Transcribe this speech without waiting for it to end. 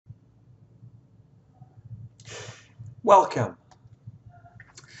Welcome.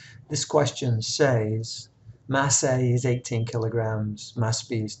 This question says mass A is 18 kilograms, mass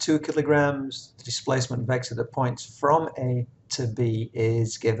B is 2 kilograms. The displacement vector that points from A to B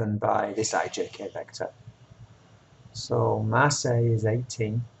is given by this ijk vector. So mass A is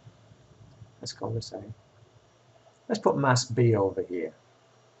 18. Let's call this A. Let's put mass B over here.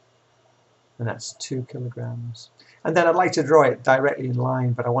 And that's 2 kilograms. And then I'd like to draw it directly in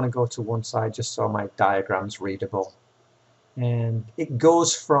line, but I want to go to one side just so my diagram's readable. And it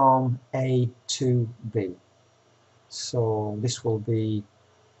goes from A to B. So this will be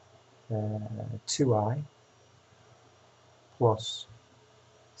 2i plus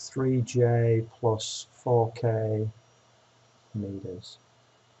 3j plus 4k meters.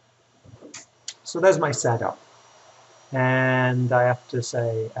 So there's my setup. And I have to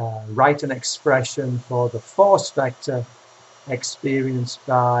say, write an expression for the force vector experienced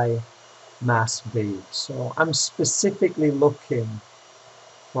by mass B. So I'm specifically looking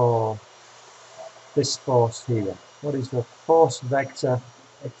for this force here. What is the force vector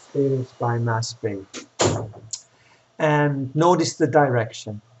experienced by mass B? And notice the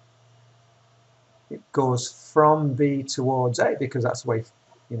direction. It goes from B towards A because that's the way,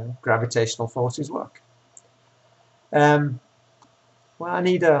 gravitational forces work. Well, I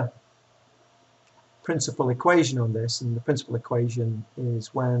need a principal equation on this, and the principal equation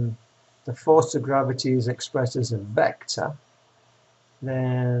is when the force of gravity is expressed as a vector,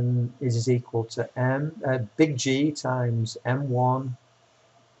 then it is equal to big G times m1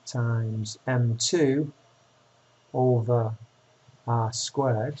 times m2 over r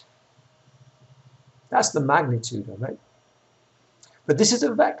squared. That's the magnitude of it. But this is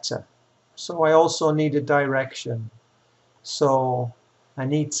a vector, so I also need a direction. So I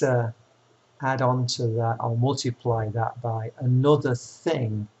need to add on to that, or multiply that by another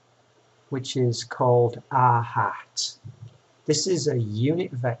thing, which is called r hat. This is a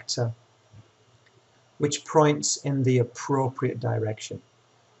unit vector which points in the appropriate direction.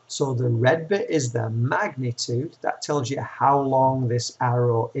 So the red bit is the magnitude, that tells you how long this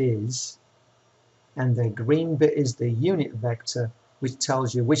arrow is, and the green bit is the unit vector, which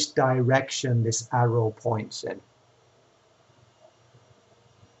tells you which direction this arrow points in.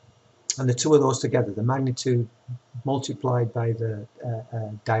 And the two of those together, the magnitude multiplied by the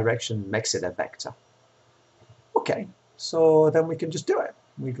direction, makes it a vector. Okay, so then we can just do it.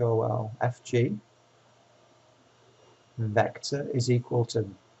 We go, well, Fg vector is equal to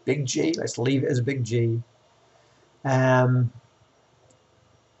big G. Let's leave it as big G.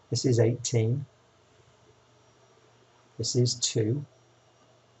 This is 18. This is 2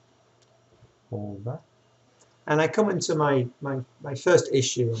 over. And I come into my first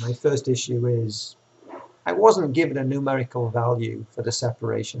issue. My first issue is I wasn't given a numerical value for the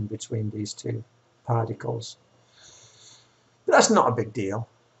separation between these two particles. But that's not a big deal.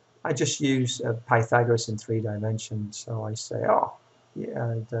 I just use Pythagoras in 3 dimensions. So I say, oh,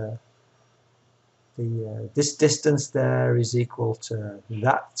 yeah, this distance there is equal to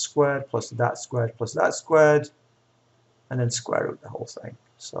that squared plus that squared plus that squared, and then square root the whole thing.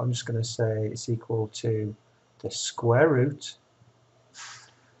 So I'm just going to say it's equal to the square root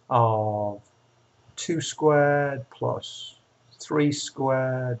of 2 squared plus 3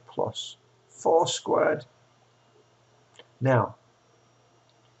 squared plus 4 squared. Now,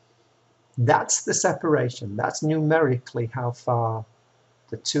 that's the separation. That's numerically how far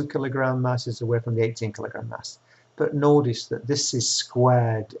the 2 kilogram mass is away from the 18 kilogram mass. But notice that this is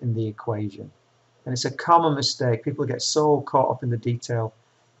squared in the equation. And it's a common mistake. People get so caught up in the detail,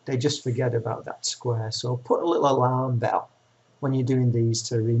 they just forget about that square. So put a little alarm bell when you're doing these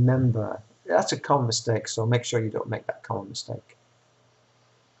to remember. That's a common mistake, so make sure you don't make that common mistake.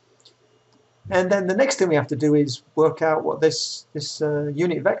 And then the next thing we have to do is work out what this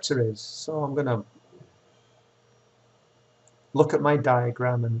unit vector is. So I'm going to look at my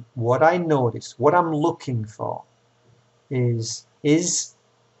diagram, and what I notice, what I'm looking for is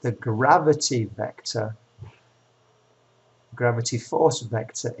the gravity vector, gravity force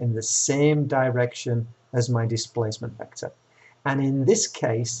vector, in the same direction as my displacement vector. And in this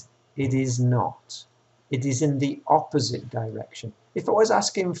case, it is not. It is in the opposite direction. If I was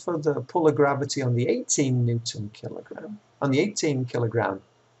asking for the pull of gravity on the 18 Newton kilogram, on the 18 kilogram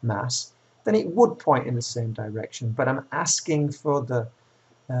mass, then it would point in the same direction. But I'm asking for the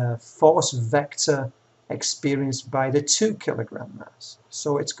force vector experienced by the 2 kilogram mass.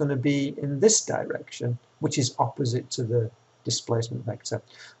 So it's going to be in this direction, which is opposite to the displacement vector.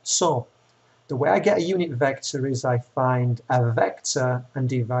 So the way I get a unit vector is I find a vector and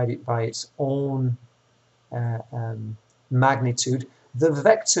divide it by its own magnitude. The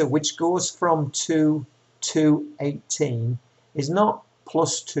vector which goes from 2 to 18 is not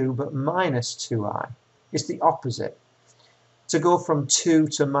plus 2 but minus 2i. It's the opposite. To go from 2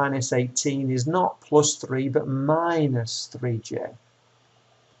 to minus 18 is not plus 3 but minus 3j.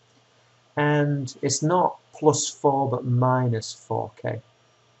 And it's not plus 4 but minus 4k.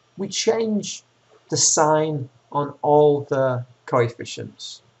 We change the sign on all the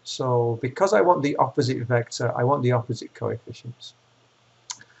coefficients. So because I want the opposite vector, I want the opposite coefficients.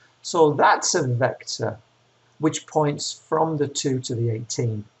 So that's a vector which points from the 2 to the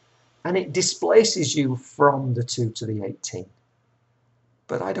 18. And it displaces you from the 2 to the 18.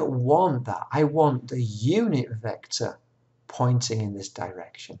 But I don't want that. I want the unit vector pointing in this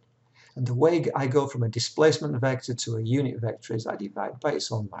direction. And the way I go from a displacement vector to a unit vector is I divide by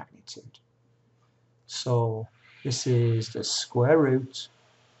its own magnitude. So this is the square root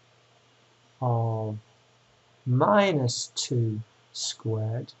of minus 2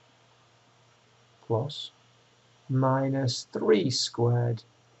 squared plus minus 3 squared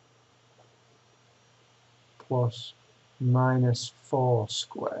plus minus 4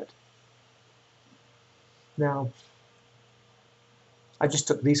 squared. Now, I just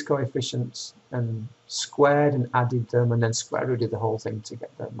took these coefficients and squared and added them and then square rooted the whole thing to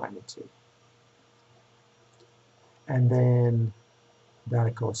get the magnitude. And then that,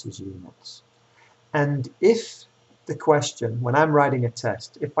 of course, is units. And if the question, when I'm writing a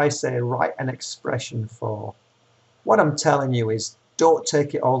test, if I say write an expression for, what I'm telling you is don't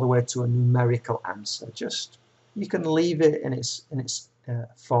take it all the way to a numerical answer. Just, you can leave it in its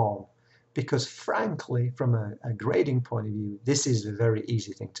form. Because frankly, from a grading point of view, this is a very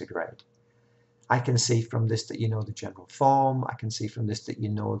easy thing to grade. I can see from this that you know the general form. I can see from this that you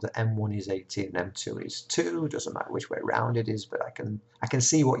know that M1 is 18 and M2 is 2. Doesn't matter which way around it is, but I can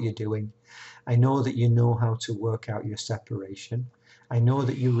see what you're doing. I know that you know how to work out your separation. I know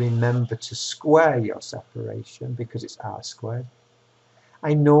that you remember to square your separation because it's r squared.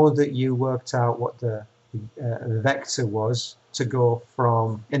 I know that you worked out what the vector was to go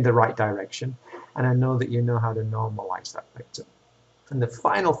from in the right direction, and I know that you know how to normalize that vector. And the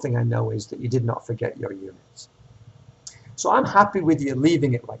final thing I know is that you did not forget your units. So I'm happy with you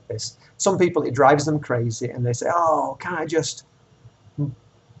leaving it like this. Some people, it drives them crazy and they say, oh, can I just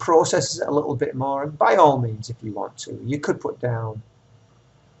process it a little bit more? And by all means, if you want to, you could put down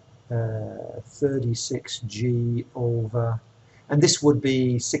 36g over, and this would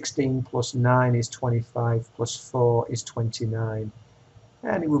be 16 plus 9 is 25 plus 4 is 29,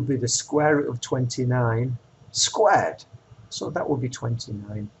 and it would be the square root of 29 squared. So that would be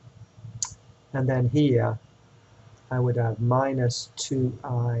 29. And then here I would have minus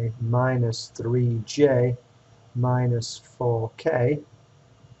 2i minus 3j minus 4k.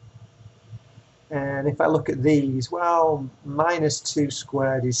 And if I look at these, well, minus 2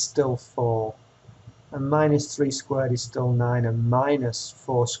 squared is still 4. And minus 3 squared is still 9. And minus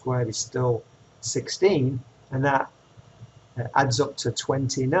 4 squared is still 16. And that adds up to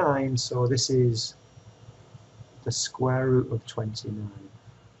 29. So this is the square root of 29.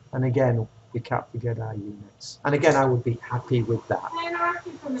 And again, we can't forget our units. And again, I would be happy with that.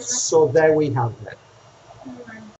 So there we have it.